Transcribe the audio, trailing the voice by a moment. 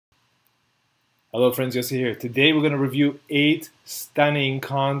Hello friends, Yossi here. Today we're going to review 8 stunning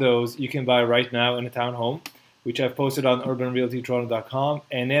condos you can buy right now in a townhome, which I've posted on urbanrealtytoronto.com.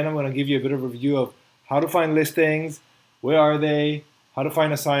 And then I'm going to give you a bit of a review of how to find listings, where are they, how to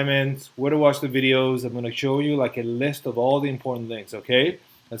find assignments, where to watch the videos. I'm going to show you like a list of all the important things, okay?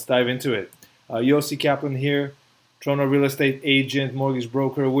 Let's dive into it. Yossi Kaplan here, Toronto real estate agent, mortgage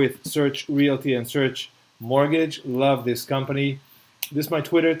broker with Search Realty and Search Mortgage. Love this company. This is my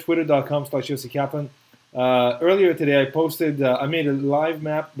Twitter, twitter.com/Yossi Kaplan. Earlier today, I made a live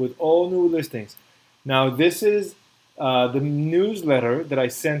map with all new listings. Now, this is the newsletter that I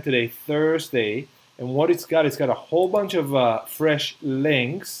sent today, Thursday. And what it's got a whole bunch of fresh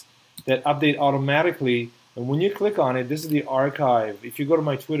links that update automatically. And when you click on it, this is the archive. If you go to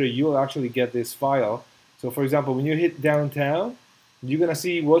my Twitter, you'll actually get this file. So, for example, when you hit downtown, you're going to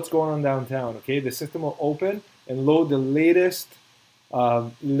see what's going on downtown. Okay, the system will open and load the latest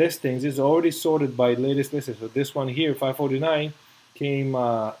listings. Is already sorted by latest listings. So this one here, 549, came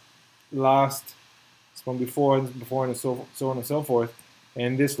last. This one before, and so on and so forth.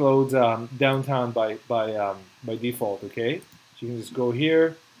 And this loads downtown by default. Okay, so you can just go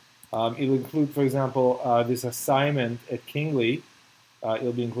here. It'll include, for example, this assignment at Kingley.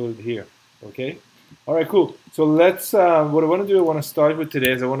 It'll be included here. Okay. All right, cool. So let's. What I want to do, I want to start with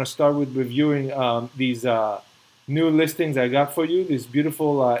today is I want to start with reviewing these new listings I got for you. These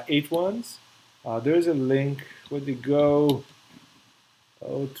beautiful 8 ones. There's a link. Where'd they go?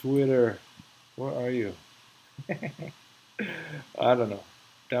 Oh, Twitter. Where are you? I don't know.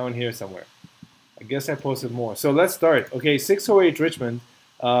 Down here somewhere. I guess I posted more. So let's start. Okay, 608 Richmond.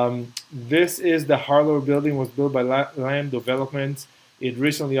 This is the Harlow building. Was built by Lamb Developments. It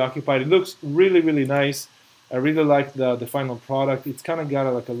recently occupied. It looks really, really nice. I really like the final product. It's kind of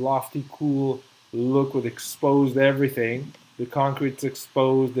got like a lofty, cool look with exposed everything. The concrete's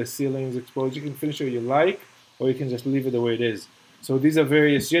exposed, the ceiling's exposed. You can finish it you like, or you can just leave it the way it is. So these are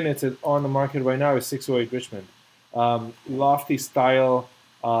various units that on the market right now is 608 Richmond. Lofty style,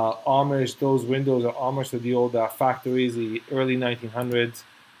 homage. Those windows are homage to the old factories, the early 1900s.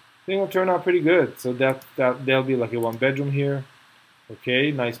 I think it'll turn out pretty good. So there'll be like a 1-bedroom here.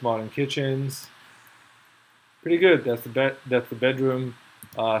 Okay, nice modern kitchens. Pretty good. That's the bedroom.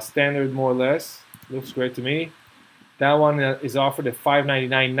 Standard more or less. Looks great to me. That one is offered at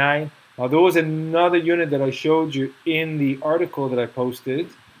 $599.9. Now there was another unit that I showed you in the article that I posted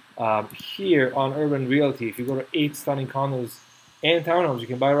here on Urban Realty. If you go to 8 stunning condos and townhomes you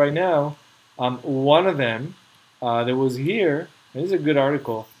can buy right now, one of them that was here, and this is a good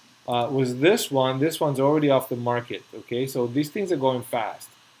article, was this one. This one's already off the market. Okay, so these things are going fast.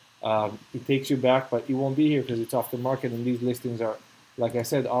 It takes you back, but it won't be here because it's off the market, and these listings are, like I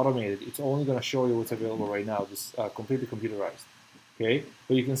said, automated. It's only going to show you what's available right now. This completely computerized. Okay,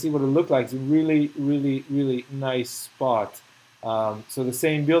 but you can see what it looked like. It's a really, really, really nice spot. So the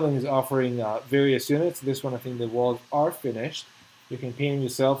same building is offering various units. This one, I think the walls are finished. You can paint them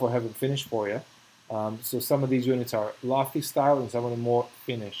yourself or have them finished for you. So some of these units are lofty style and some of them more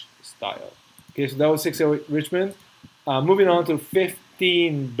finished style. Okay, so that was 608 Richmond. Moving on to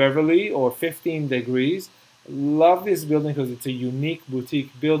 15 Beverly or 15 Degrees. Love this building because it's a unique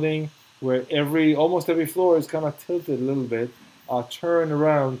boutique building where almost every floor is kind of tilted a little bit, turned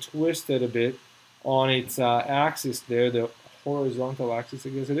around, twisted a bit on its axis there, the horizontal axis, I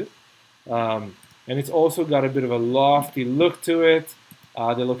guess it is. And it's also got a bit of a lofty look to it.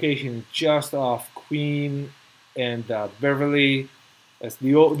 The location just off Queen and Beverly. That's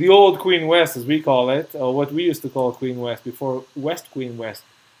the old Queen West, as we call it, or what we used to call Queen West before West Queen West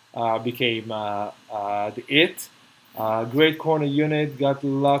became the it. Great corner unit, got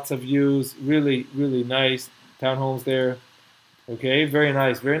lots of views, really, really nice townhomes there. Okay, very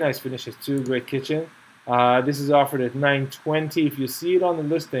nice finishes too. Great kitchen. This is offered at $920. If you see it on the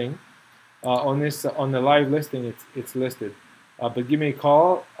listing, on the live listing, it's listed. But give me a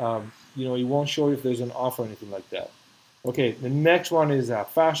call. You know, it won't show you if there's an offer or anything like that. Okay, the next one is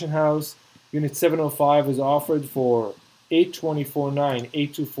Fashion House. Unit 705 is offered for $824.9,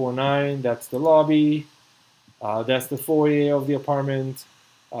 $8249. That's the lobby. That's the foyer of the apartment.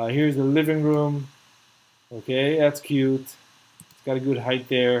 Here's the living room. Okay, that's cute. It's got a good height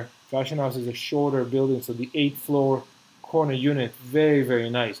there. Fashion House is a shorter building, so the 8th floor corner unit, very,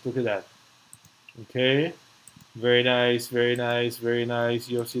 very nice. Look at that. Okay, very nice, very nice, very nice.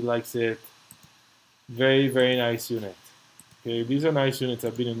 Yossi likes it. Very, very nice unit. Okay, these are nice units.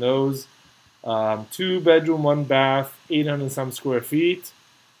 I've been in those. 2-bedroom, 1-bath, 800 some square feet.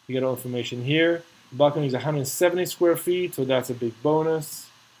 You get all information here. The balcony is 170 square feet, so that's a big bonus.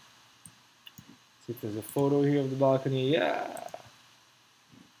 See if there's a photo here of the balcony. Yeah.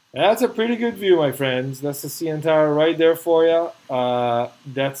 That's a pretty good view, my friends. That's the CN Tower right there for you.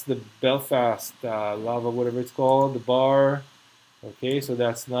 That's the Belfast lava, whatever it's called, the bar. Okay, so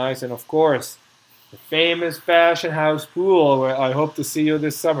that's nice. And of course, the famous Fashion House pool, where I hope to see you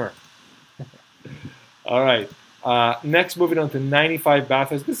this summer. All right. Next, moving on to 95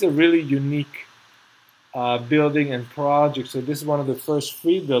 bathrooms. This is a really unique building and project. So this is one of the first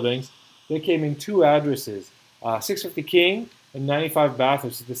free buildings. They came in two addresses, 650 King and 95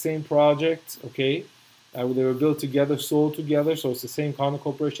 bathrooms. It's the same project, okay? They were built together, sold together, so it's the same condo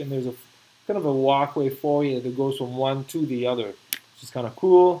corporation. There's a kind of a walkway foyer that goes from one to the other, which is kind of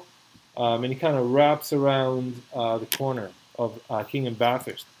cool. And it kind of wraps around the corner of King and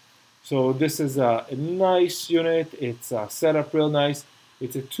Bathurst. So this is a nice unit. It's set up real nice.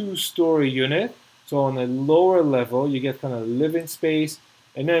 It's a two-story unit. So on the lower level, you get kind of living space.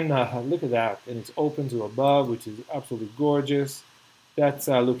 And then look at that. And it's open to above, which is absolutely gorgeous. That's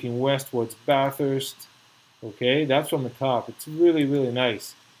looking west towards Bathurst. Okay, that's from the top. It's really, really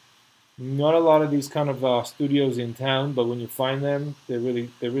nice. Not a lot of these kind of studios in town, but when you find them, they're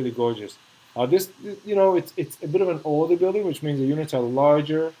really gorgeous. You know, it's a bit of an older building, which means the units are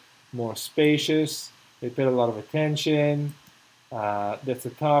larger, more spacious. They paid a lot of attention. That's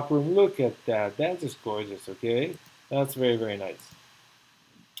the top room. Look at that. That's just gorgeous, okay? That's very, very nice.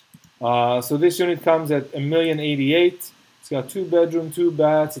 So this unit comes at $1,088,000. It's got 2 bedroom, 2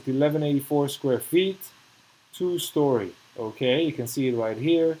 baths at 1184 square feet, 2-story, okay? You can see it right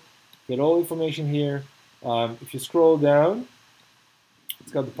here. Get all information here. If you scroll down,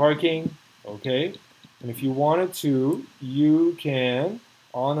 it's got the parking, okay? And if you wanted to, you can,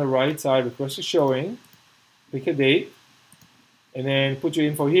 on the right side, request a showing, pick a date, and then put your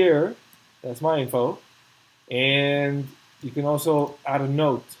info here. That's my info. And you can also add a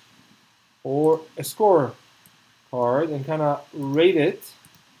note or a score card and kind of rate it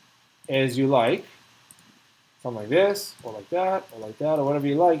as you like. Something like this, or like that, or like that, or whatever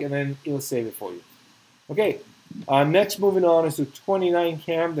you like, and then it'll save it for you. Okay, next moving on is to 29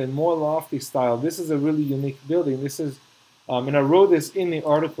 Camden, more lofty style. This is a really unique building. This is, and I wrote this in the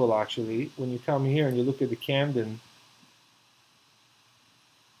article actually, when you come here and you look at the Camden,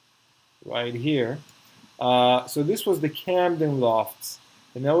 right here. So this was the Camden Lofts,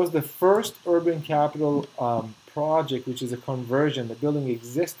 and that was the first urban capital project, which is a conversion. The building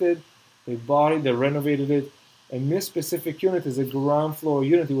existed, they bought it, they renovated it, and this specific unit is a ground floor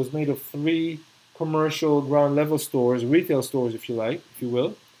unit. It was made of 3 commercial ground level stores, retail stores if you like, if you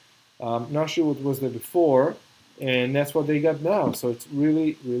will. Not sure what was there before, and that's what they got now. So it's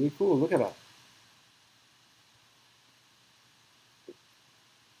really, really cool. Look at that.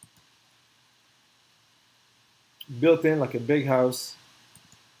 Built in like a big house,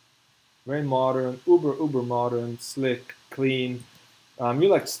 very modern, uber modern, slick, clean. You're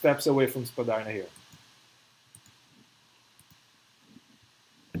like steps away from Spadina here.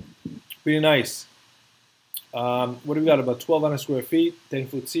 Pretty nice. What do we got? About 1,200 square feet,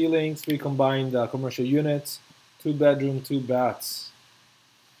 10-foot ceilings, 3 combined commercial units, 2 bedroom, 2 baths.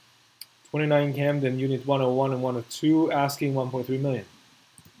 29 Camden, Unit 101 and 102, asking 1.3 million.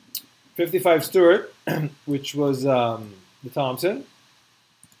 55 Stewart, which was the Thompson.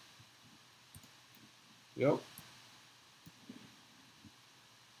 Yep.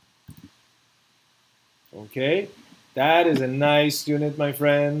 Okay, that is a nice unit, my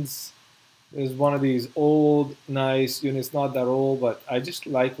friends. It's one of these old, nice units, not that old, but I just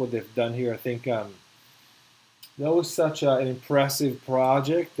like what they've done here. I think that was such an impressive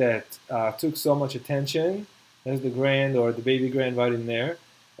project that took so much attention. There's the grand or the baby grand right in there.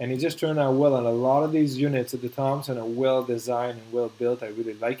 And it just turned out well. And a lot of these units at the Thompson are well designed and well built. I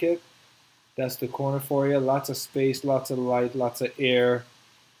really like it. That's the corner for you. Lots of space, lots of light, lots of air.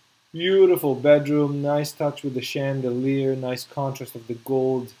 Beautiful bedroom, nice touch with the chandelier, nice contrast of the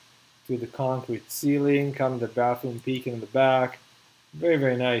gold to the concrete ceiling, kind of the bathroom peeking in the back. Very,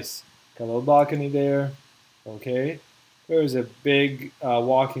 very nice. Got a little balcony there. Okay. There's a big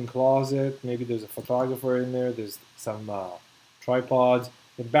walk-in closet. Maybe there's a photographer in there. There's some tripods.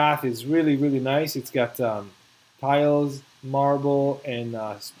 The bath is really, really nice. It's got tiles, marble, and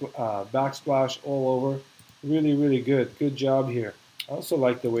backsplash all over. Really, really good. Good job here. I also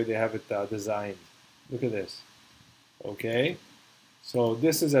like the way they have it designed. Look at this. Okay. So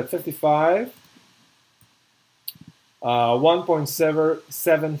this is at 55.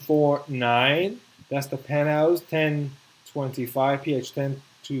 1.749. That's the penthouse. 1025 PH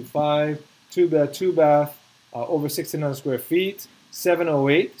 1025. 2 bed, 2 bath. Over 1,600 square feet.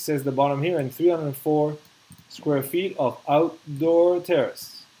 708 says the bottom here, and 304 square feet of outdoor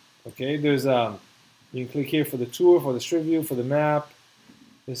terrace. Okay. There's you can click here for the tour, for the street view, for the map.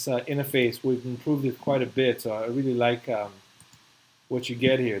 This interface, we've improved it quite a bit, so I really like what you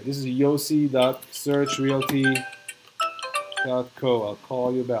get here. This is yossi.searchrealty.co. I'll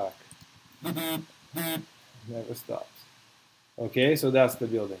call you back. Never stops. Okay, so that's the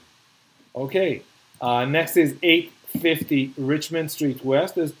building. Okay, next is 850 Richmond Street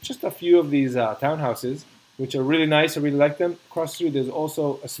West. There's just a few of these townhouses, which are really nice. I really like them. Across the street, there's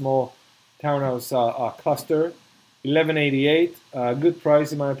also a small townhouse cluster. 1188, good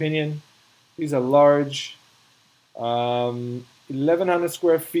price in my opinion. These are large. 1,100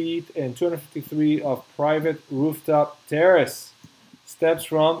 square feet and 253 of private rooftop terrace. Steps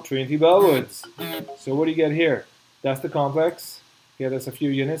from Trinity Bellwoods. So what do you get here? That's the complex. Yeah, there's a few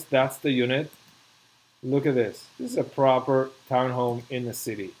units. That's the unit. Look at this. This is a proper townhome in the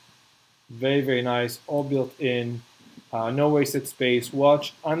city. Very, very nice. All built in. No wasted space.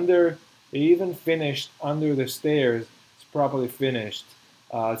 Watch under. They even finished under the stairs. It's properly finished.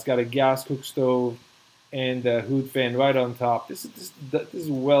 It's got a gas cook stove and a hood fan right on top. This is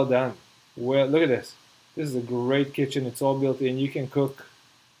well done. Well, look at this. This is a great kitchen. It's all built in. You can cook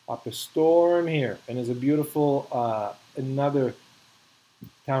up a storm here. And there's a beautiful another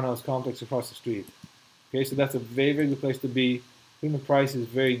townhouse complex across the street. Okay, so that's a very, very good place to be. I think the price is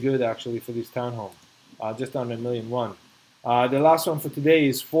very good actually for these townhomes. Just under $1.1 million. The last one for today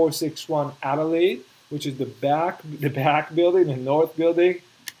is 461 Adelaide, which is the back building, the north building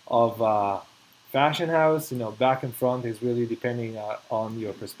of Fashion House. You know, back and front is really depending on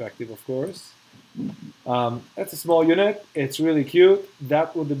your perspective, of course. That's a small unit. It's really cute.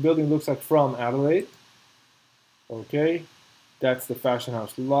 That's what the building looks like from Adelaide. Okay, that's the Fashion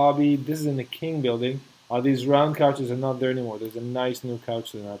House lobby. This is in the King building. These round couches are not there anymore. There's a nice new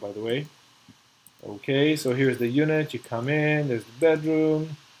couch there now, by the way. Okay, so here's the unit. You come in, there's the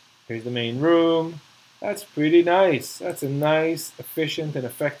bedroom, here's the main room. That's pretty nice. That's a nice, efficient, and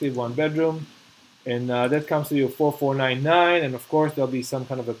effective one bedroom. And that comes to you 4,499, and of course there'll be some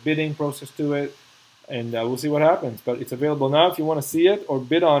kind of a bidding process to it, and we'll see what happens. But it's available now. If you want to see it or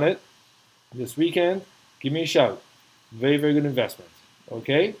bid on it this weekend, give me a shout. Very, very good investment.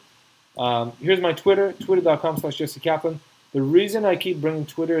 Okay, here's my Twitter, twitter.com/Yossi Kaplan. The reason I keep bringing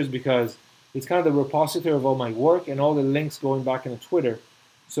Twitter is because it's kind of the repository of all my work and all the links going back into Twitter.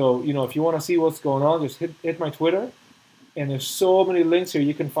 So, you know, if you want to see what's going on, just hit my Twitter. And there's so many links here.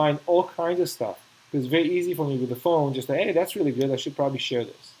 You can find all kinds of stuff. It's very easy for me with the phone just to, hey, that's really good. I should probably share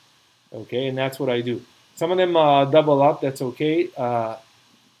this. Okay, and that's what I do. Some of them double up. That's okay.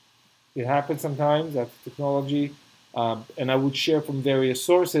 It happens sometimes. That's technology. And I would share from various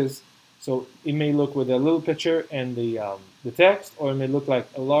sources. So it may look with a little picture and the text, or it may look like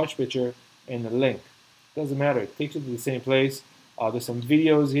a large picture and the link. Doesn't matter. It takes you to the same place. There's some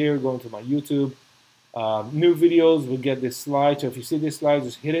videos here going to my YouTube. New videos will get this slide. So if you see this slide,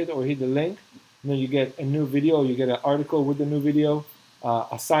 just hit it or hit the link. And then you get a new video. You get an article with the new video.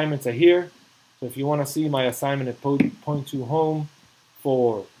 Assignments are here. So if you want to see my assignment at Point 2 Home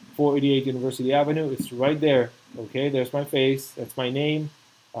for 488 University Avenue, it's right there. Okay, there's my face. That's my name.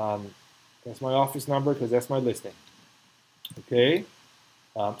 That's my office number because that's my listing. Okay.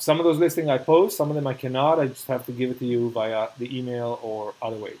 Some of those listings I post, some of them I cannot. I just have to give it to you via the email or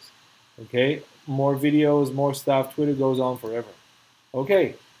other ways. Okay, more videos, more stuff. Twitter goes on forever.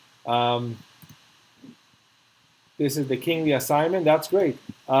 Okay, this is the Kingly assignment. That's great.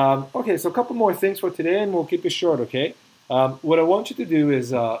 Okay, so a couple more things for today, and we'll keep it short. Okay, what I want you to do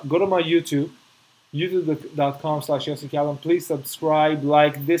is go to my YouTube, youtube.com/Yossi Kaplan. Please subscribe,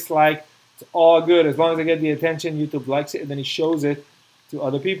 like, dislike. It's all good as long as I get the attention. YouTube likes it, and then he shows it to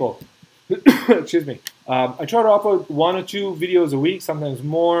other people. Excuse me. I try to upload 1 or 2 videos a week, sometimes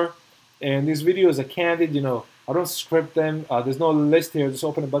more. And these videos are candid, you know. I don't script them. There's no list here. I just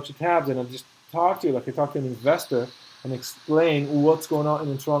open a bunch of tabs and I just talk to you like I talk to an investor and explain what's going on in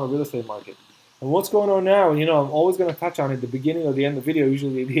the Toronto real estate market. And what's going on now, you know, I'm always going to touch on it at the beginning or the end of the video,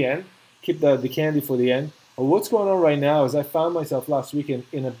 usually at the end. Keep the candy for the end. But what's going on right now is I found myself last weekend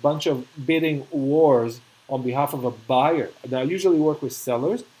in a bunch of bidding wars on behalf of a buyer. Now, I usually work with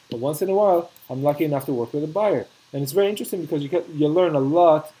sellers, but once in a while, I'm lucky enough to work with a buyer. And it's very interesting because you learn a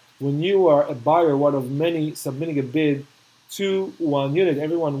lot when you are a buyer, one of many submitting a bid to one unit.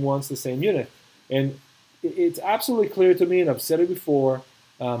 Everyone wants the same unit. And it's absolutely clear to me, and I've said it before,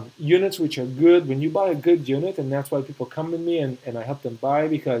 units which are good, when you buy a good unit, and that's why people come with me and I help them buy,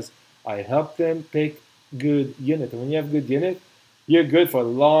 because I help them pick good unit. And when you have good unit, you're good for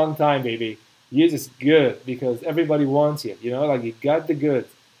a long time, baby. You're just good because everybody wants you, you know, like you got the goods.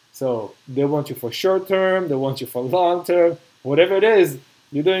 So they want you for short term, they want you for long term, whatever it is,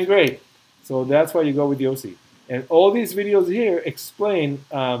 you're doing great. So that's why you go with Yossi. And all these videos here explain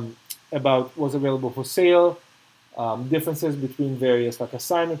about what's available for sale, differences between various like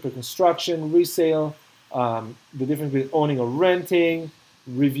assignment, pre-construction, resale, the difference between owning or renting,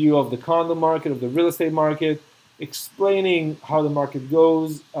 review of the condo market, of the real estate market, explaining how the market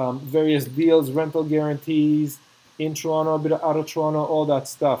goes, various deals, rental guarantees, in Toronto, a bit out of Toronto, all that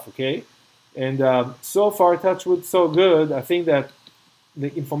stuff, okay? And so far, touch wood, so good. I think that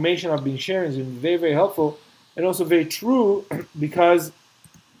the information I've been sharing has been very, very helpful and also very true because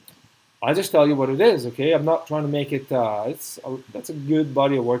I just tell you what it is, okay? I'm not trying to make it, that's a good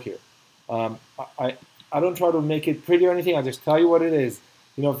body of work here. I don't try to make it pretty or anything. I just tell you what it is.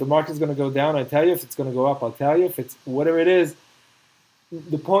 You know, if the market's going to go down, I tell you. If it's going to go up, I'll tell you. If it's whatever it is,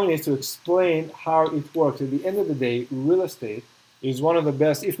 the point is to explain how it works. At the end of the day, real estate is one of the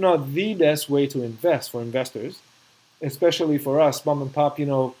best, if not the best way to invest for investors, especially for us, mom and pop, you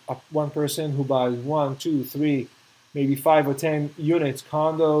know, one person who buys 1, 2, 3, maybe 5 or 10 units,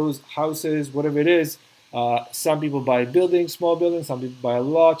 condos, houses, whatever it is. Some people buy buildings, small buildings. Some people buy a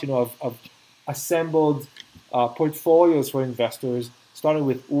lot. You know, I've assembled portfolios for investors, starting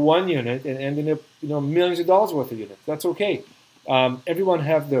with 1 unit and ending up, you know, millions of dollars worth of units. That's okay. Everyone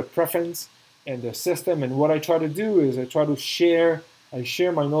have their preference and their system. And what I try to do is I share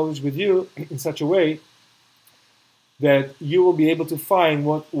my knowledge with you in such a way that you will be able to find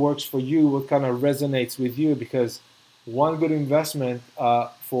what works for you, what kind of resonates with you, because one good investment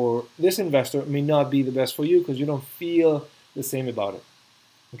for this investor may not be the best for you because you don't feel the same about it.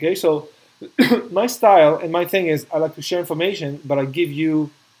 Okay, so my style and my thing is I like to share information, but I give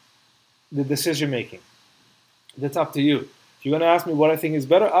you the decision making. That's up to you. If you're going to ask me what I think is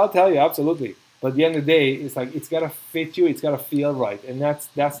better, I'll tell you, absolutely. But at the end of the day, it's like it's got to fit you, it's got to feel right, and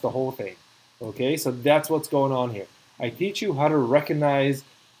that's the whole thing. Okay, so that's what's going on here. I teach you how to recognize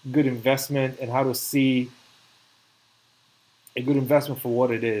good investment and how to see a good investment for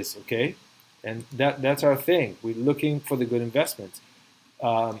what it is, okay? And that's our thing. We're looking for the good investments.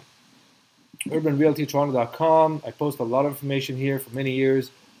 UrbanRealtyToronto.com. I post a lot of information here for many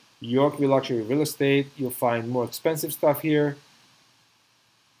years. Yorkville Luxury Real Estate. You'll find more expensive stuff here.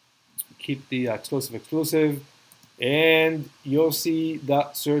 Keep the exclusive. And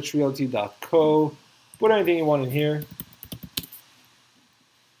Yossi.searchrealty.co. Put anything you want in here.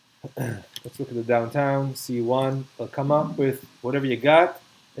 Let's look at the downtown C1. It'll come up with whatever you got,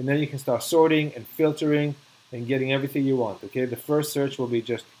 and then you can start sorting and filtering and getting everything you want. Okay, the first search will be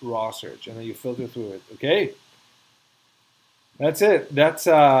just raw search, and then you filter through it. Okay, that's it. That's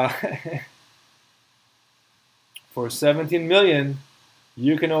for 17 million.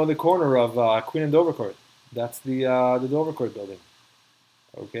 You can own the corner of Queen and Dovercourt. That's the Dovercourt building.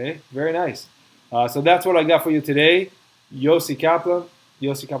 Okay, very nice. So that's what I got for you today. Yossi Kaplan,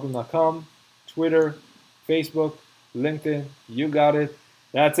 YossiKaplan.com, Twitter, Facebook, LinkedIn. You got it.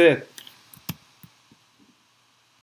 That's it.